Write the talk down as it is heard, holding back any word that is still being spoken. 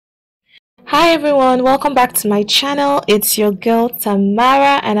Hi everyone, welcome back to my channel. It's your girl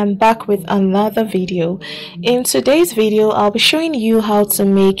Tamara and I'm back with another video. In today's video, I'll be showing you how to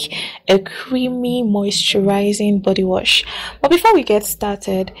make a creamy moisturizing body wash. But before we get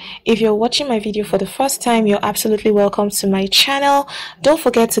started, if you're watching my video for the first time, you're absolutely welcome to my channel. Don't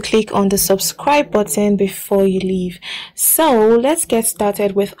forget to click on the subscribe button before you leave. So let's get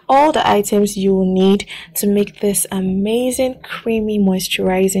started with all the items you will need to make this amazing creamy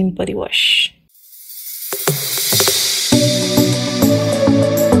moisturizing body wash.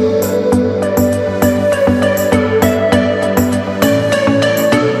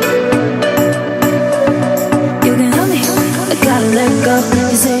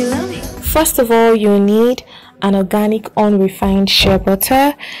 First of all, you need an organic unrefined shea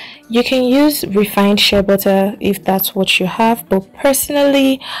butter. You can use refined shea butter if that's what you have, but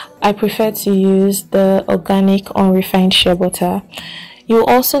personally I prefer to use the organic unrefined shea butter. You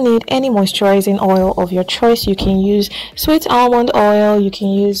also need any moisturizing oil of your choice. You can use sweet almond oil, you can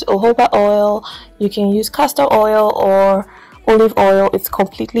use jojoba oil, you can use castor oil or olive oil. It's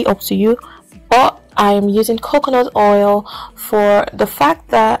completely up to you, but I'm using coconut oil for the fact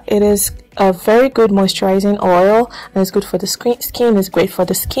that it is a very good moisturizing oil and it's good for the skin, it's great for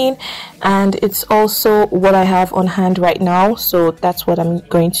the skin, and it's also what I have on hand right now, so that's what I'm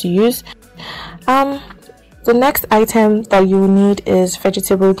going to use. The next item that you need is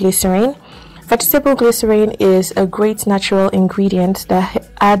vegetable glycerin. Vegetable glycerin is a great natural ingredient that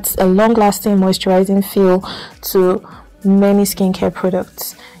adds a long-lasting moisturizing feel to many skincare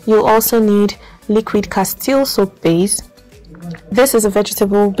products. You also need liquid castile soap base. This is a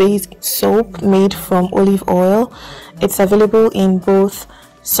vegetable-based soap made from olive oil. It's available in both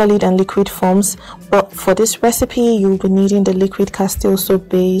solid and liquid forms, but for this recipe you'll be needing the liquid castile soap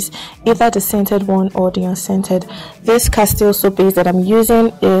base, either the scented one or the unscented. This castile soap base that I'm using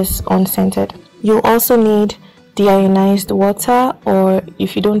is unscented. You also need deionized water, or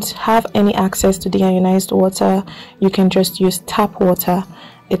if you don't have any access to deionized water, you can just use tap water.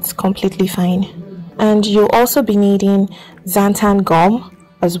 It's completely fine. And you'll also be needing xanthan gum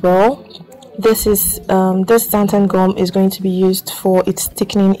as well. This xanthan gum is going to be used for its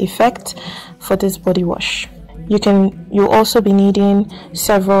thickening effect for this body wash. You'll also be needing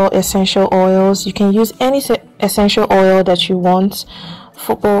several essential oils. You can use any essential oil that you want.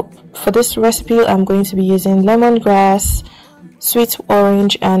 For this recipe, I'm going to be using lemongrass, sweet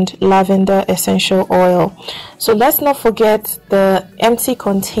orange and lavender essential oil. So let's not forget the empty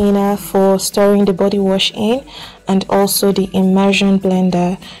container for storing the body wash in, and also the immersion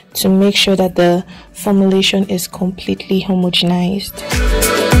blender to make sure that the formulation is completely homogenized.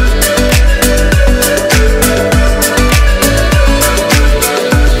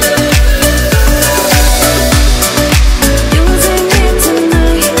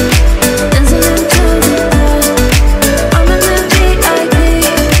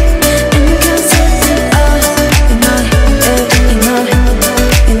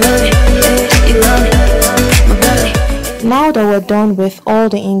 Now that we're done with all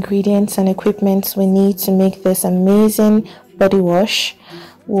the ingredients and equipment we need to make this amazing body wash,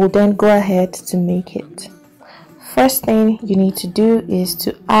 we'll then go ahead to make it. First thing you need to do is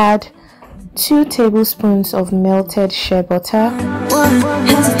to add 2 tablespoons of melted shea butter.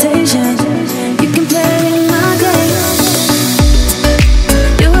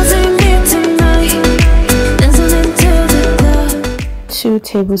 2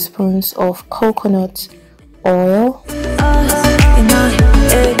 tablespoons of coconut oil.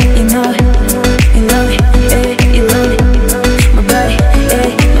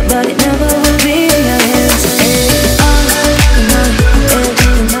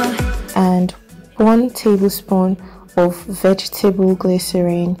 And 1 tablespoon of vegetable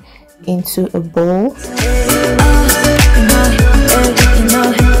glycerin into a bowl.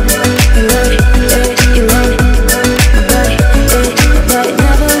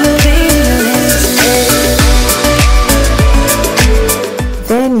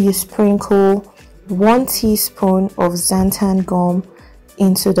 Then you sprinkle 1 teaspoon of xanthan gum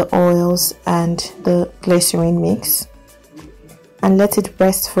into the oils and the glycerin mix, and let it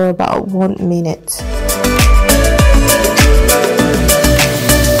rest for about 1 minute.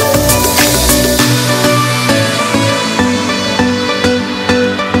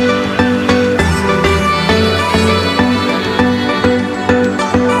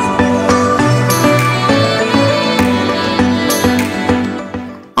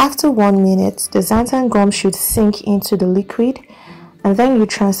 After 1 minute, the xanthan gum should sink into the liquid, and then you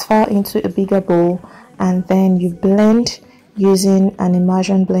transfer into a bigger bowl, and then you blend using an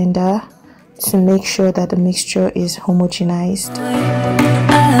immersion blender to make sure that the mixture is homogenized.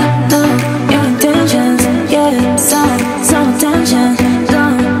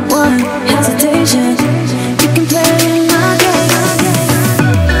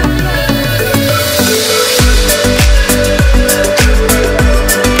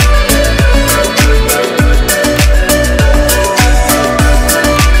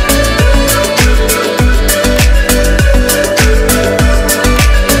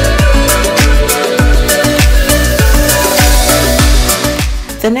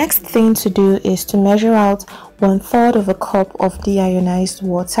 The next thing to do is to measure out 1/3 of a cup of deionized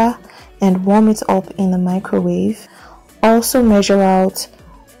water and warm it up in the microwave. Also measure out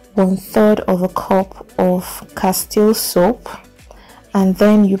 1/3 of a cup of castile soap, and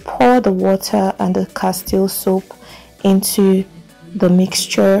then you pour the water and the castile soap into the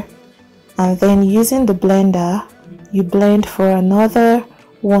mixture, and then using the blender you blend for another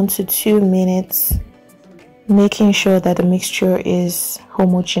 1 to 2 minutes, making sure that the mixture is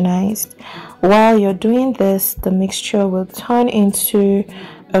homogenized. While you're doing this, the mixture will turn into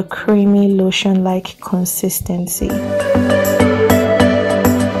a creamy lotion-like consistency.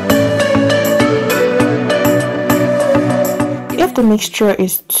 If the mixture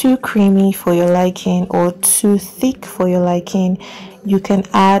is too creamy for your liking or too thick for your liking, you can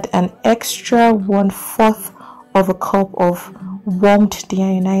add an extra 1/4 of a cup of warmed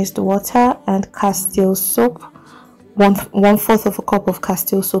deionized water and castile soap, 1/4 of a cup of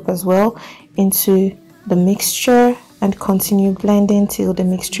castile soap as well, into the mixture, and continue blending till the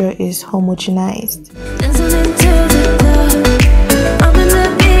mixture is homogenized.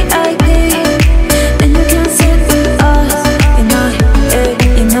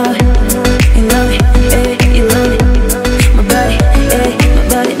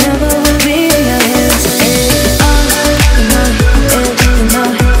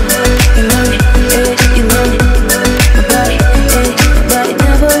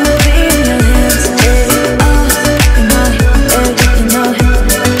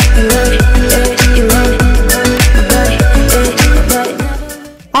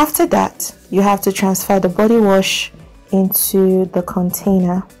 After that, you have to transfer the body wash into the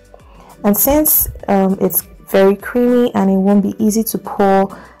container, and since it's very creamy and it won't be easy to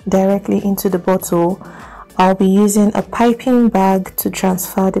pour directly into the bottle, I'll be using a piping bag to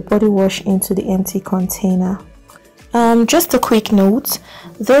transfer the body wash into the empty container. Just a quick note,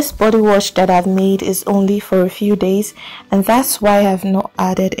 this body wash that I've made is only for a few days, and that's why I've not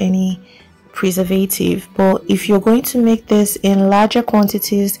added any preservative. But if you're going to make this in larger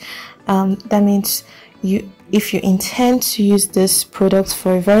quantities, that means if you intend to use this product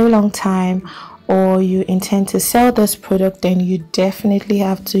for a very long time, or you intend to sell this product, then you definitely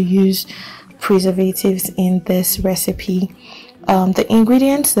have to use preservatives in this recipe. The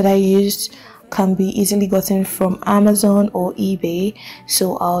ingredients that I used can be easily gotten from Amazon or eBay,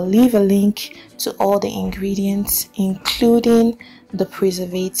 so I'll leave a link to all the ingredients including the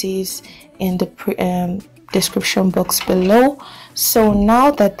preservatives in the description box below. So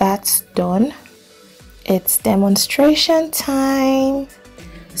now that that's done, it's demonstration time.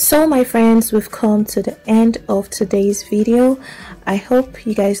 So my friends, we've come to the end of today's video. I hope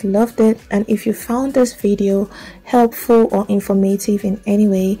you guys loved it, and if you found this video helpful or informative in any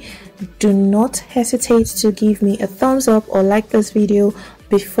way, do not hesitate to give me a thumbs up or like this video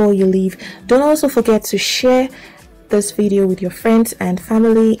before you leave. Don't also forget to share this video with your friends and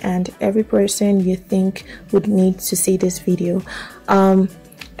family and every person you think would need to see this video.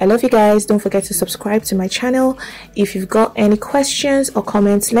 I love you guys. Don't forget to subscribe to my channel. If you've got any questions or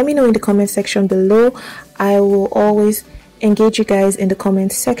comments, let me know in the comment section below. I will always engage you guys in the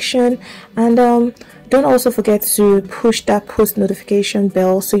comment section, and don't also forget to push that post notification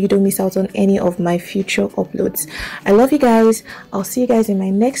bell so you don't miss out on any of my future uploads. I love you guys. I'll see you guys in my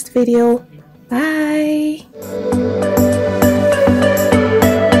next video. Bye.